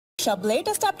সব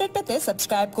latest update পেতে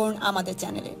subscribe করুন আমাদের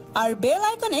চ্যানেলে আর বেল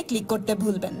আইকনে ক্লিক করতে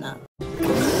ভুলবেন না।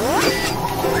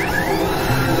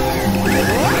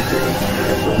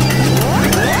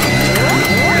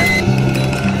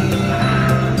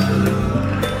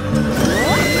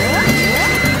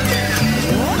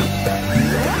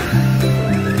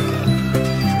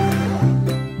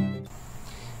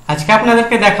 আজকে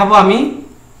আপনাদেরকে দেখাবো আমি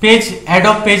পেজ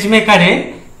অ্যাডব পেজ মেকারে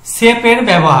শেপের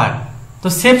ব্যবহার। তো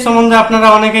শেপ সম্বন্ধে আপনারা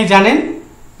অনেকেই জানেন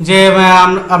যে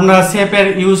আমরা শেপের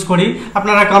ইউজ করি।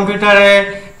 আপনারা কম্পিউটারে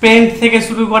পেইন্ট থেকে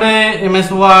শুরু করে MS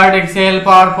word, Excel,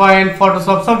 power point,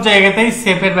 Photoshop সব জায়গাতেই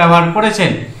শেপের ব্যবহার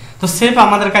করেছেন। তো শেপ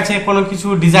আমাদের কাছে কোনো কিছু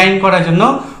ডিজাইন করার জন্য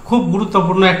খুব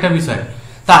গুরুত্বপূর্ণ একটা বিষয়।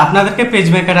 তা আপনাদেরকে পেজ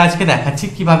মেকারে আজকে দেখাচ্ছি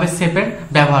কিভাবে শেপের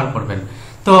ব্যবহার করবেন।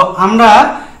 তো আমরা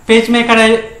পেজ মেকারে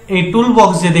এই টুল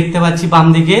বক্স যে দেখতে পাচ্ছি বাম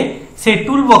দিকে, সেই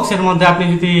টুল বক্সের মধ্যে আপনি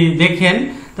যদি দেখেন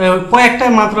তো কয়েকটা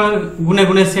মাত্র গুনে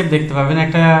গুনে শেপ দেখতে পাবেন।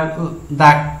 একটা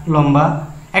দাগ লম্বা,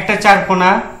 একটা চারকোনা,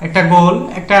 একটা গোল,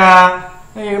 একটা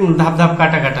ধাপ ধাপ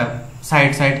কাটা কাটা,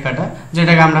 সাইড সাইড কাটা,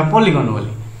 যেটাকে আমরা পলিগন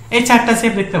বলি। এই চারটা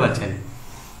শেপ দেখতে পাচ্ছেন।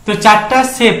 তো চারটা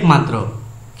শেপ মাত্র,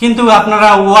 কিন্তু আপনারা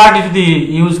ওয়ার্ড যদি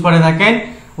ইউজ করে থাকেন,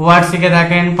 ওয়ার্ড শিখে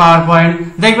থাকেন, পাওয়ার পয়েন্ট,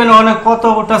 দেখবেন ওখানে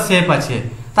কতটা শেপ আছে।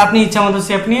 তা আপনি ইচ্ছা মতো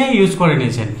শেপ নিয়ে ইউজ করে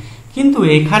নিয়েছেন, কিন্তু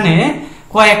এখানে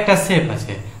কয়েকটা শেপ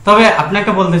আছে। তবে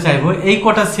আপনাকে বলতে চাইবো এই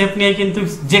কটা শেপ নিয়ে কিন্তু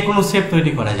যে কোনো শেপ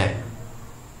তৈরি করা যায়,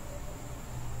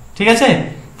 ঠিক আছে?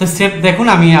 তো শেপ দেখুন,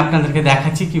 আমি আপনাদেরকে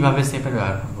দেখাচ্ছি কিভাবে শেপের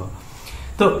ব্যবহার করব।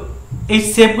 তো এই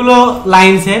শেপগুলো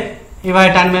লাইন শেপ, এভাবে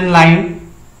টানবেন লাইন,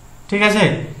 ঠিক আছে?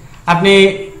 আপনি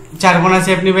চারকোনা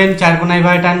শেপ নেবেন, চারকোনা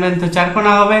এভাবে টানবেন তো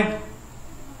চারকোনা হবে,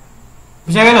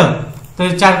 বুঝা গেল? তো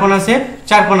চারকোনা শেপ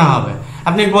চারকোনা হবে।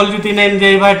 আপনি গোল যদি নেন যে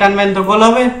এইভাবে টানবেন তো গোল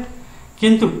হবে।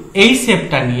 কিন্তু এই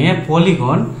শেপটা নিয়ে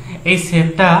পলিগন, এই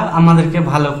শেপটা আমাদেরকে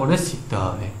ভালো করে শিখতে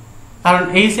হবে, কারণ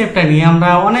এই শেপটা নিয়ে আমরা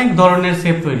অনেক ধরনের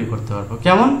শেপ তৈরি করতে পারবো।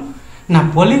 কেমন না,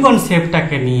 পলিগন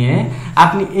শেপটাকে নিয়ে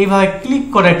আপনি এইভাবে ক্লিক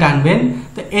করে টানবেন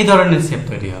তো এই ধরনের শেপ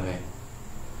তৈরি হবে।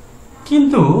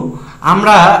 কিন্তু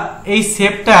আমরা এই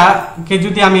শেপটাকে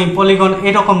যদি আমি পলিগন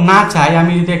এরকম না চাই,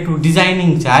 আমি যদি একটু ডিজাইনিং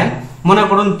চাই, মনে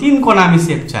করুন তিন কোণা আমি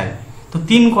শেপ চাই, তো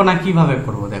তিন কোণা কিভাবে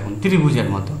করব দেখুন, ত্রিভুজের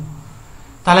মতো।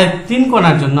 তাহলে তিন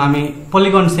কোণার জন্য আমি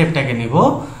পলিগন শেপটাকে নিব,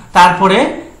 তারপরে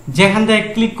যেখান থেকে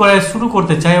ক্লিক করে শুরু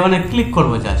করতে চাই ওখানে ক্লিক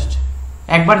করব,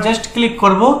 একবার জাস্ট ক্লিক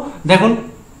করব, দেখুন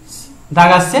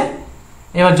দাগ আসছে।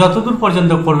 এবার যতদূর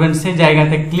পর্যন্ত করবেন সেই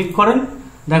জায়গাতে ক্লিক করেন,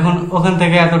 দেখুন ওখান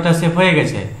থেকে এতটা শেপ হয়ে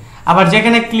গেছে। আবার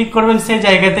যেখানে ক্লিক করবেন সেই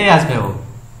জায়গাতেই আসবে ও,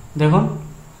 দেখুন।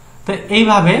 তো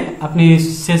এইভাবে আপনি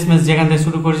শেষমেশ যেখান থেকে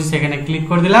শুরু করছি সেখানে ক্লিক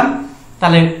করে দিলাম,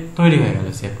 তাহলে তৈরি হয়ে গেল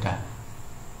শেপটা,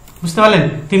 বুঝতে পারলেন?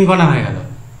 তিন কোণা হয়ে গেল।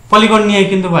 পলিগন নিয়ে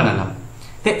কিন্তু বানালাম।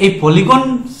 তো এই পলিগন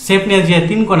শেপ নিয়ে যে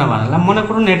তিন কোণা বানালাম, মনে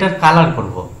করুন এটার কালার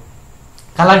করব।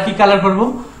 কালার কি কালার করব?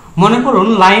 মনে করুন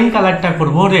লাইন কালারটা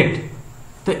করব রেড।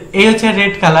 তো এই হচ্ছে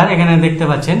রেড কালার, এখানে দেখতে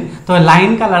পাচ্ছেন। তো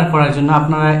লাইন কালার করার জন্য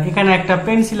আপনারা এখানে একটা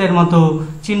পেন্সিলের মতো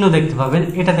চিহ্ন দেখতে পাবেন,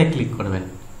 এটাতে ক্লিক করবেন,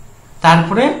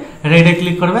 তারপরে রেডে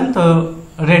ক্লিক করবেন, তো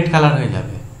রেড কালার হয়ে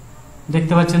যাবে।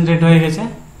 দেখতে পাচ্ছেন রেড হয়ে গেছে,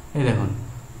 এই দেখুন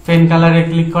পেন কালারে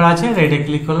ক্লিক করা আছে, রেডে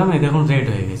ক্লিক করলাম, এই দেখুন রেড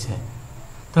হয়ে গেছে।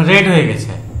 তো রেড হয়ে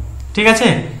গেছে, ঠিক আছে?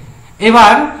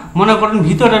 এবার মনে করুন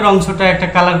ভিতরের অংশটা একটা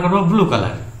কালার করব ব্লু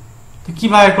কালার। তো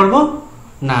কিভাবে করব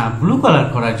না, ব্লু কালার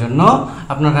করার জন্য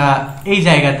আপনারা এই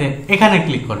জায়গাতে এখানে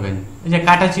ক্লিক করবেন, এই যে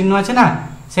কাটা চিহ্ন আছে না,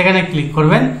 সেখানে ক্লিক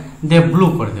করবেন, দিয়ে ব্লু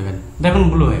করে দেবেন, দেখুন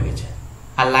ব্লু হয়ে গেছে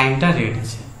আর লাইনটা রেড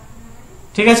আছে,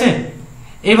 ঠিক আছে?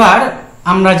 এবার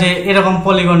আমরা যে এরকম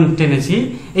পলিগন টেনেছি,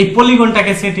 এই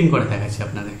পলিগনটাকে সেটিং করে দেখাচ্ছি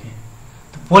আপনাদেরকে।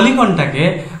 তো পলিগনটাকে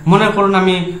মনে করুন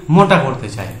আমি মোটা করতে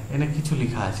চাই, এখানে কিছু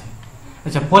লেখা আছে।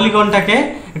 আচ্ছা, পলিগনটাকে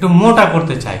একটু মোটা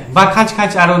করতে চাই বা খাঁচ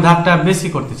খাঁচ আরো ধাপটা বেশি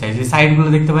করতে চাই। যে সাইডগুলো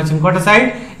দেখতে পাচ্ছেন, কটা সাইড?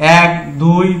 1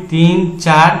 2 3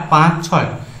 4 5 6,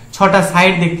 6টা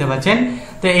সাইড দেখতে পাচ্ছেন।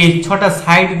 তো এই 6টা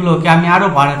সাইডগুলোকে আমি আরো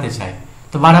বাড়াতে চাই।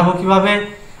 তো বাড়াবো কিভাবে?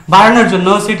 বাড়ানোর জন্য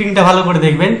সেটিংটা ভালো করে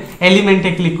দেখবেন, এলিমেন্টে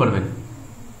ক্লিক করবেন।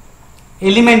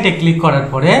 এলিমেন্টে ক্লিক করার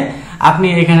পরে আপনি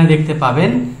এখানে দেখতে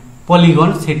পাবেন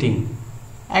পলিগন সেটিং,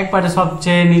 একবারে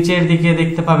সবচেয়ে নিচের দিকে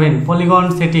দেখতে পাবেন পলিগন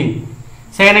সেটিং,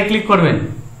 সেখানে ক্লিক করবেন।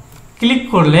 ক্লিক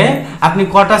করলে আপনি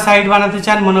কটা সাইড বানাতে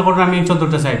চান, মনে করুন আমি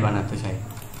 14টা সাইড বানাতে চাই,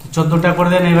 14টা করে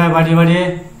দেন, এভাবে বাড়িয়ে বাড়িয়ে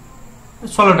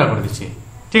 16টা করে দিচ্ছি,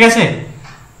 ঠিক আছে?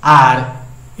 আর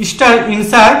স্টার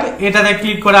ইনসার্ট এটাতে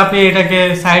ক্লিক করে আপনি এটাকে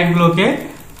সাইডগুলোকে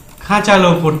খাঁচালো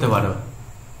করতে পারো,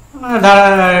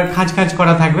 খাঁচ খাঁচ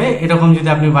করা থাকবে, এরকম যদি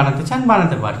আপনি বানাতে চান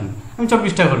বানাতে পারেন। আমি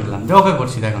 24টা করে দিলাম, ওকে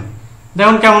করছি, দেখুন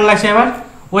দেখুন কেমন লাগছে। এবার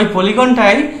ওই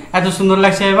পলিগনটাই এত সুন্দর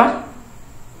লাগছে, এবার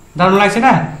দারুণ লাগছে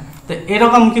না? তো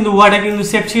এরকম কিন্তু ওয়ার্ডে কিন্তু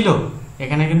শেপ ছিল,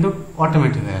 এখানে কিন্তু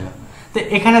অটোমেটিক হয়ে গেল। তো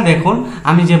এখানে দেখুন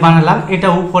আমি যে বানালাম এটা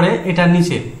উপরে এটা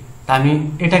নিচে, তা আমি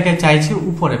এটাকে চাইছি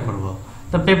উপরে করব।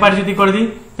 তো পেপার যদি করে দিই,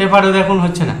 পেপারও দেখুন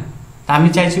হচ্ছে না, তা আমি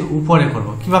চাইছি উপরে করব।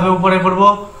 কিভাবে উপরে করব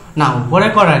না, উপরে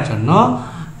করার জন্য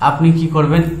আপনি কি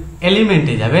করবেন,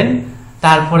 এলিমেন্টে যাবেন,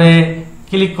 তারপরে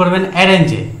ক্লিক করবেন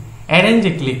অ্যারেঞ্জে,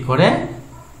 অ্যারেঞ্জে ক্লিক করে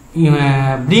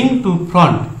ব্রিং টু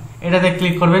ফ্রন্ট এটাতে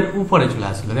ক্লিক করবেন, উপরে চলে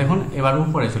আসলো দেখুন, এবার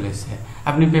উপরে চলে এসেছে।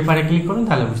 আপনি পেপারে ক্লিক করুন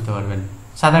তাহলে বুঝতে পারবেন,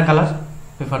 সাদা কালার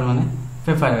পেপার মানে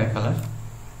পেপারের কালার,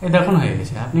 এই দেখুন হয়ে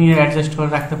গেছে। আপনি অ্যাডজাস্ট করে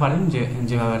রাখতে পারেন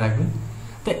যেভাবে রাখবেন।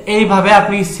 তো এইভাবে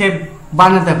আপনি শেপ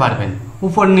বানাতে পারবেন,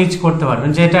 উপর নিচ করতে পারবেন,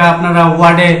 যেটা আপনারা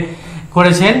ওয়ার্ডে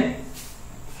করেছেন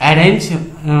অ্যারেঞ্জ,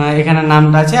 এখানে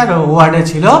নামটা আছে, আর ওয়ার্ডে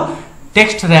ছিল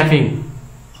টেক্সট র্যাপিং,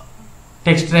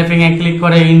 টেক্সট র্যাপিং এ ক্লিক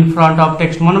করে ইন ফ্রন্ট অফ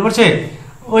টেক্সট, মনে পড়ছে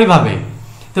ওইভাবে।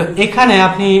 তো এখানে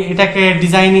আপনি এটাকে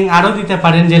ডিজাইনিং আরো দিতে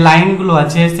পারেন, যে লাইনগুলো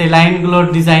আছে সেই লাইনগুলোর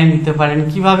ডিজাইন দিতে পারেন।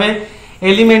 কিভাবে,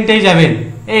 এলিমেন্টেই যাবেন,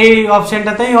 এই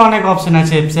অপশনটাতেই অনেক অপশন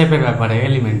আছে শেপের ব্যাপারে।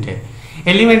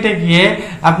 এলিমেন্টে গিয়ে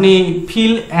আপনি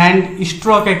ফিল অ্যান্ড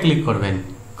স্ট্রোকে ক্লিক করবেন,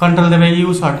 কন্ট্রোল দেবে ইউ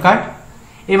শর্টকাট।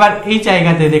 এবার এই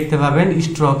জায়গাতে দেখতে পাবেন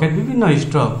স্ট্রোকের বিভিন্ন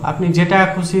স্ট্রোক, আপনি যেটা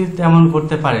খুশি তেমন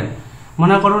করতে পারেন।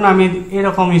 মনে করুন আমি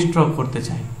এরকম স্ট্রোক করতে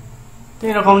চাই, তো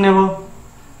এরকম নেব,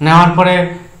 নেওয়ার পরে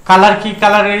কালার কি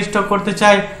কালারের স্ট্রোক করতে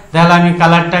চাই, তাহলে আমি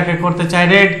কালারটাকে করতে চাই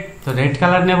রেড, তো রেড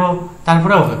কালার নেব,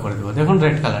 তারপরে ওকে করে দেবো। দেখুন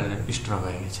রেড কালারের স্ট্রোক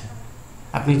হয়ে গেছে।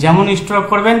 আপনি যেমন স্ট্রোক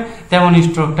করবেন তেমন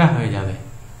স্ট্রোকটা হয়ে যাবে,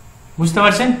 বুঝতে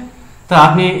পারছেন? তো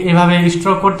আপনি এভাবে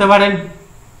স্ট্রোক করতে পারেন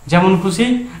যেমন খুশি,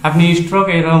 আপনি স্ট্রোক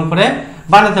এরকম করে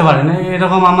বানাতে পারেন।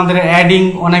 এরকম আমাদের অ্যাডিং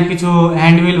অনেক কিছু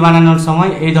হ্যান্ডবিল বানানোর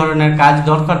সময় এই ধরনের কাজ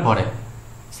দরকার পড়ে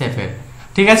শেপের,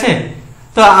 ঠিক আছে?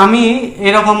 তো আমি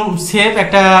এরকম শেপ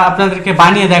একটা আপনাদেরকে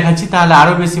বানিয়ে দেখাচ্ছি, তাহলে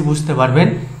আরো বেশি বুঝতে পারবেন।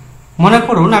 মনে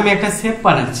করুন আমি একটা শেপ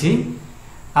বানাচ্ছি,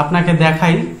 আপনাকে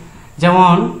দেখাই।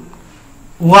 যেমন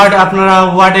ওয়ার্ড, আপনারা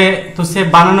ওয়ার্ডে তো শেপ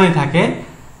বানানোই থাকে,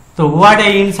 তো ওয়ার্ডে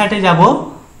ইনসার্টে যাব,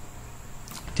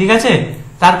 ঠিক আছে?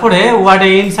 তারপরে ওয়ার্ডে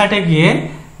ইনসার্টে গিয়ে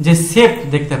যে শেপ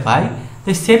দেখতে পাই, তো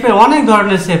শেপে অনেক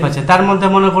ধরনের শেপ আছে, তার মধ্যে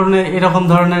মনে করুন এরকম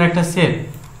ধরনের একটা শেপ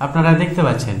আপনারা দেখতে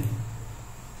পাচ্ছেন,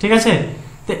 ঠিক আছে?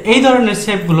 তো এই ধরনের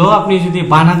শেপগুলো আপনি যদি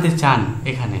বানাতে চান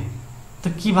এখানে, তো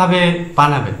কিভাবে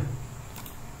বানাবেন?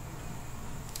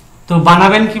 তো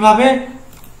বানাবেন কিভাবে,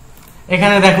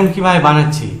 এখানে দেখুন কিভাবে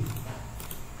বানাচ্ছি।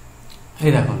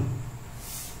 এই দেখুন,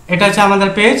 এটা হচ্ছে আমাদের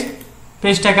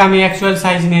পেজটাকে আমি অ্যাকচুয়াল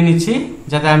সাইজ নিয়ে নিচ্ছি,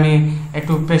 যাতে আমি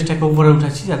একটু পেজটাকে উপরে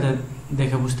উঠাচ্ছি, যাতে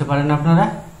দেখে বুঝতে পারেন, আপনারা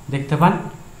দেখতে পান।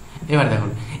 এবার দেখুন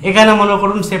এখানে মনে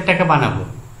করুন শেপটাকে বানাবো,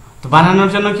 তো বানানোর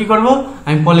জন্য কি করব,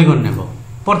 আমি পলিগন নেব।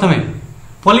 প্রথমে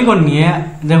পলিগন নিয়ে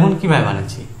দেখুন কিভাবে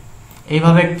বানাচ্ছি,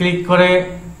 এইভাবে ক্লিক করে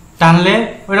টানলে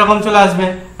ওই রকম চলে আসবে,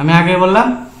 আমি আগে বললাম।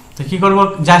 তো কি করব,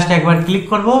 জাস্ট একবার ক্লিক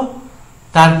করব,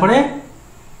 তারপরে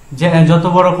যত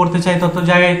বড় করতে চাই তত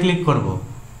জায়গায় ক্লিক করব।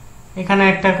 এখানে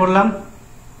একটা করলাম,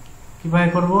 কিভাবে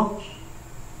করব,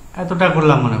 এতটা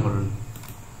করলাম মনে করুন,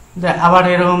 আবার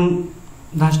এরকম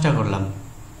 10টা করলাম,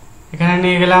 এখানে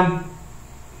নিয়ে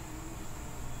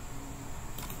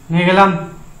গেলাম,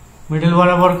 মিডল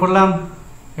বরাবর করলাম,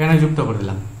 এখানে যুক্ত করে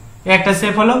দিলাম, একটা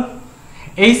শেপ হলো।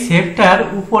 এই শেপটার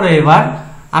উপরে এবার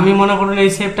আমি মনে করুন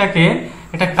এই শেপটাকে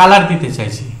একটা কালার দিতে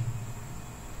চাইছি,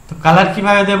 তো কালার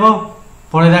কিভাবে দেব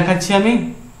পরে দেখাচ্ছি আমি,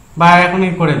 বা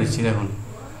এখনই করে দিচ্ছি। দেখুন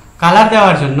কালার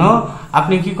দেওয়ার জন্য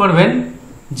আপনি কি করবেন,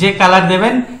 যে কালার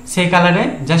দেবেন সেই কালারে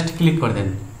জাস্ট ক্লিক করে দেন,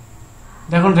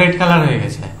 দেখুন রেড কালার হয়ে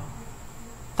গেছে।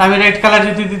 তা আমি রেড কালার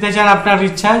যদি দিতে চান, আপনার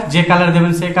ইচ্ছা, যে কালার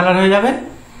দেবেন সেই কালার হয়ে যাবে।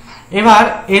 এবার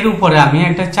এর উপরে আমি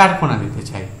একটা 4 কোণা দিতে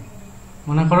চাই,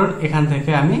 মনে করুন এখান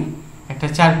থেকে আমি একটা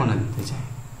 4 কোণা দিতে চাই,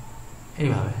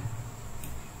 এইভাবে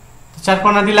 4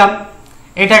 কোণা দিলাম।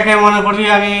 এটাকে মনে করি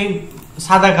আমি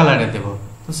সাদা কালারে দেব,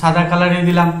 তো সাদা কালারে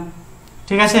দিলাম,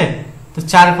 ঠিক আছে? তো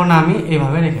 4 কোণা আমি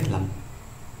এইভাবে রেখে দিলাম,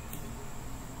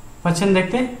 পাচ্ছেন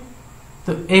দেখতে?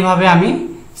 তো এইভাবে আমি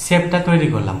শেপটা তৈরি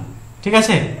করলাম, ঠিক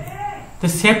আছে? তো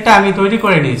শেপটা আমি তৈরি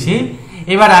করে নিয়েছি।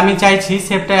 এবার আমি চাইছি,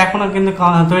 শেপটা এখনো কিন্তু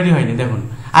তৈরি হয়নি, দেখুন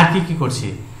আর কি করছি,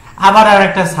 আবার আর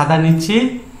একটা সাদা নিচ্ছি,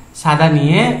 সাদা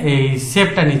নিয়ে এই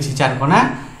শেপটা নিচ্ছি 4 কোণা,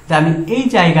 তা আমি এই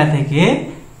জায়গা থেকে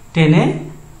টেনে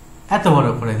এত বড়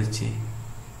করে দিচ্ছি,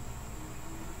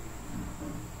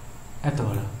 এত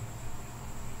বড়,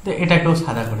 তো এটাকেও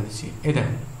সাদা করে দিচ্ছি, এই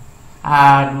দেখুন।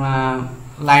 আর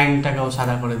লাইনটাকেও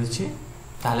সাদা করে দিচ্ছি,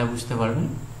 তাহলে বুঝতে পারবেন।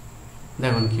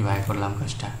 দেখুন কিভাবে করলাম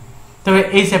কাজটা। তবে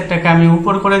এই শেপটাকে আমি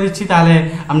উপর করে দিচ্ছি, তাহলে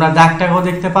আমরা দাগটাকেও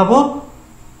দেখতে পাবো।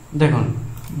 দেখুন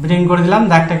ব্রিং করে দিলাম,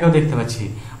 দাগটাকেও দেখতে পাচ্ছি।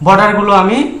 বর্ডারগুলো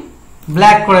আমি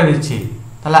ব্ল্যাক করে দিচ্ছি,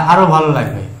 তাহলে আরো ভালো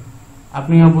লাগবে,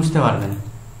 আপনিও বুঝতে পারবেন।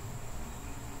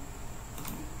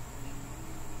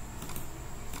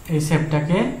 এই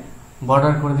শেপটাকে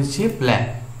বর্ডার করে দিচ্ছি ব্ল্যাক,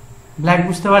 ব্ল্যাক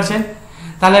বুঝতে পারছেন?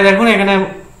 তাহলে দেখুন এখানে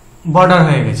বর্ডার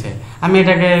হয়ে গেছে। আমি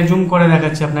এটাকে জুম করে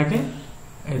দেখাচ্ছি আপনাকে,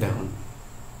 এই দেখুন,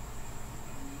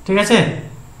 ঠিক আছে,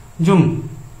 জুম।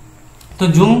 তো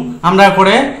জুম আমরা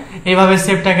করে এইভাবে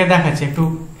শেপটাকে দেখাচ্ছি, একটু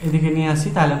এদিকে নিয়ে আসি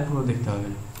তাহলে পুরো দেখতে হবে।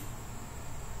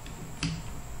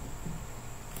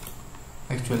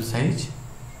 অ্যাকচুয়াল সাইজ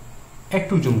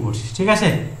একটু জুম করছি, ঠিক আছে,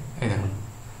 এই দেখুন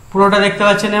পুরোটা দেখতে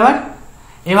পাচ্ছেন।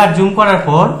 এবার জুম করার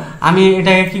পর আমি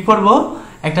এটাকে কি করব,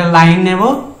 একটা লাইন নেব,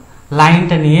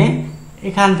 লাইনটা নিয়ে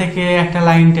এখান থেকে একটা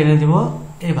লাইন টেনে দিব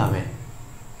এইভাবে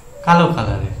কালো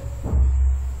কালারের,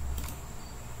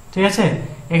 ঠিক আছে।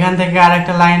 এখান থেকে আর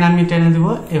একটা লাইন আমি টেনে দিব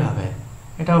এভাবে,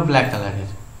 এটাও ব্ল্যাক কালারের,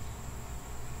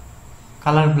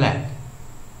 কালার ব্ল্যাক,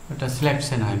 এটা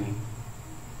সিলেকশন হয়নি,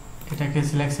 এটাকে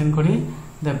সিলেকশন করি,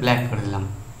 ব্ল্যাক করে দিলাম।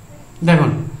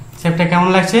 দেখুন শেপটা কেমন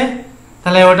লাগছে?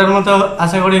 তাহলে ওটার মতো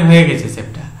আশা করি হয়ে গেছে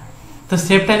শেপটা। তো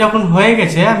শেপটা যখন হয়ে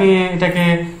গেছে আমি এটাকে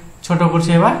ছোট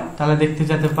করছি এবার, তাহলে দেখতে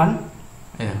যাতে পান।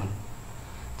 এই দেখুন,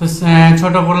 তো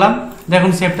ছোট করলাম,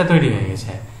 দেখুন শেপটা তৈরি হয়ে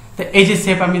গেছে। তো এই যে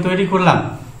শেপ আমি তৈরি করলাম,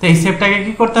 তো এই শেপটাকে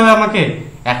কি করতে হবে আমাকে?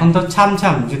 এখন তো ছাম,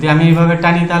 যদি আমি এইভাবে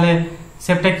টানি তাহলে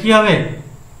শেপটা কি হবে?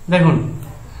 দেখুন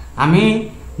আমি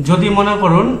যদি মনে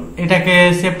করুন এটাকে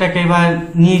শেপটাকে এবার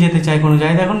নিয়ে যেতে চাই কোনো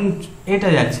জায়গায়, দেখুন এটা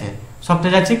যাচ্ছে, সবটা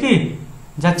যাচ্ছে কি?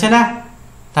 যাচ্ছে না।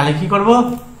 তাহলে কি করব?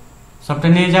 সবটা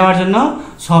নিয়ে যাওয়ার জন্য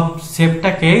সব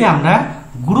শেপটাকেই আমরা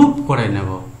গ্রুপ করে নেব,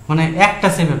 মানে একটা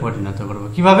শেপে পরিণত করব।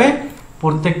 কিভাবে?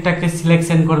 প্রত্যেকটাকে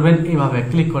সিলেকশন করবেন এইভাবে,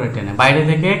 ক্লিক করে টেনে, বাইরে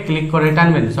থেকে ক্লিক করে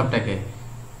টানবেন সবটাকে,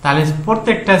 তাহলে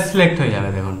প্রত্যেকটা সিলেক্ট হয়ে যাবে।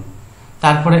 দেখুন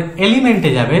তারপরে এলিমেন্টে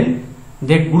যাবেন,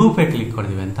 গ্রুপে ক্লিক করে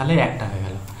দিবেন, তাহলে একটা হয়ে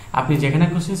গেল। আপনি যেখানে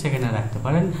খুশি সেখানে রাখতে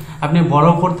পারেন, আপনি বড়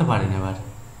করতে পারেন, এবার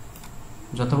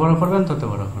যত বড় করবেন তত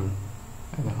বড় করুন।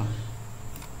 দেখুন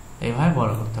এইভাবে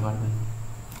বড় করতে পারবেন।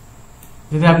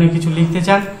 যদি আপনি কিছু লিখতে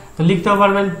চান তো লিখতেও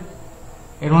পারবেন,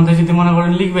 এর মধ্যে যদি মনে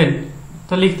করেন লিখবেন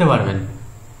তো লিখতে পারবেন।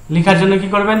 লেখার জন্য কি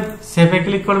করবেন? শেপে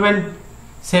ক্লিক করবেন,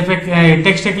 শেপে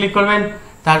টেক্সটে ক্লিক করবেন,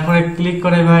 তারপরে ক্লিক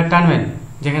করে এভাবে টানবেন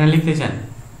যেখানে লিখতে চান,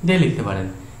 দিয়ে লিখতে পারেন।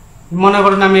 মনে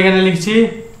করুন আমি এখানে লিখছি,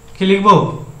 কি লিখবো?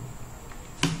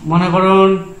 মনে করুন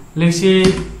লিখছি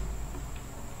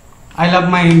I love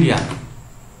my India,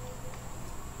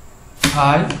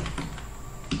 I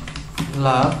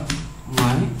love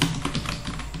my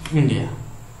India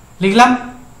লিখলাম।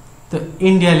 তো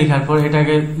ইন্ডিয়া লেখার পর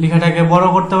এটাকে লেখাটাকে বড়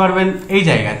করতে পারবেন, এই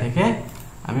জায়গা থেকে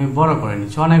আমি বড় করে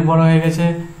নিচ্ছি, অনেক বড় হয়ে গেছে,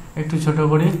 একটু ছোট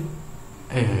করি,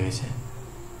 এই হয়ে গেছে,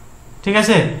 ঠিক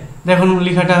আছে। দেখুন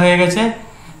লেখাটা হয়ে গেছে।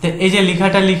 তো এই যে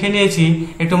লেখাটা লিখে নিয়েছি,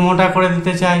 একটু মোটা করে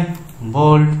দিতে চাই,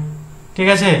 বোল্ড, ঠিক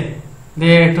আছে,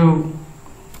 দিয়ে একটু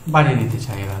বাড়িয়ে নিতে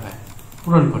চাই, এভাবে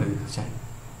পূরণ করে দিতে চাই,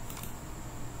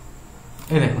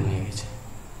 এই দেখুন হয়ে গেছে।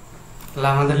 তাহলে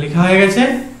আমাদের লেখা হয়ে গেছে।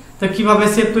 তো কিভাবে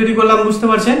শেপ তৈরি করলাম বুঝতে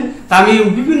পারছেন? তা আমি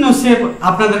বিভিন্ন শেপ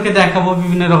আপনাদেরকে দেখাবো,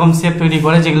 বিভিন্ন রকম শেপ তৈরি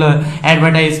করে, যেগুলো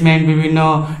অ্যাডভার্টাইজমেন্ট, বিভিন্ন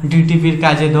ডিটিপির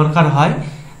কাজে দরকার হয়।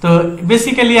 তো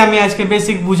বেসিক্যালি আমি আজকে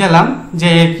বেসিক বুঝালাম যে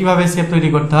কিভাবে শেপ তৈরি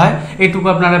করতে হয়, এইটুকু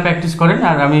আপনারা প্র্যাকটিস করেন।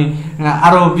 আর আমি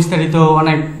আরো বিস্তারিত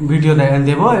অনেক ভিডিও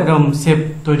দেবো এরকম শেপ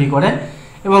তৈরি করে,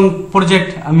 এবং প্রজেক্ট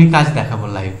আমি কাজ দেখাবো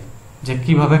লাইভ, যে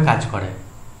কিভাবে কাজ করে।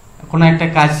 কোনো একটা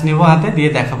কাজ নেব হাতে, দিয়ে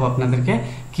দেখাবো আপনাদেরকে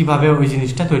কিভাবে ওই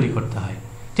জিনিসটা তৈরি করতে হয়,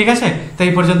 ঠিক আছে। তো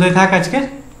এই পর্যন্তই থাক আজকের,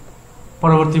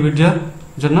 পরবর্তী ভিডিওর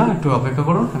জন্য একটু অপেক্ষা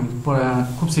করুন, আমি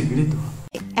খুব শীঘ্রই দেবো।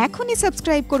 এখনই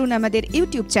সাবস্ক্রাইব করুন আমাদের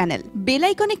ইউটিউব চ্যানেল, বেল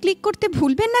আইকনে ক্লিক করতে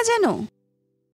ভুলবেন না যেন।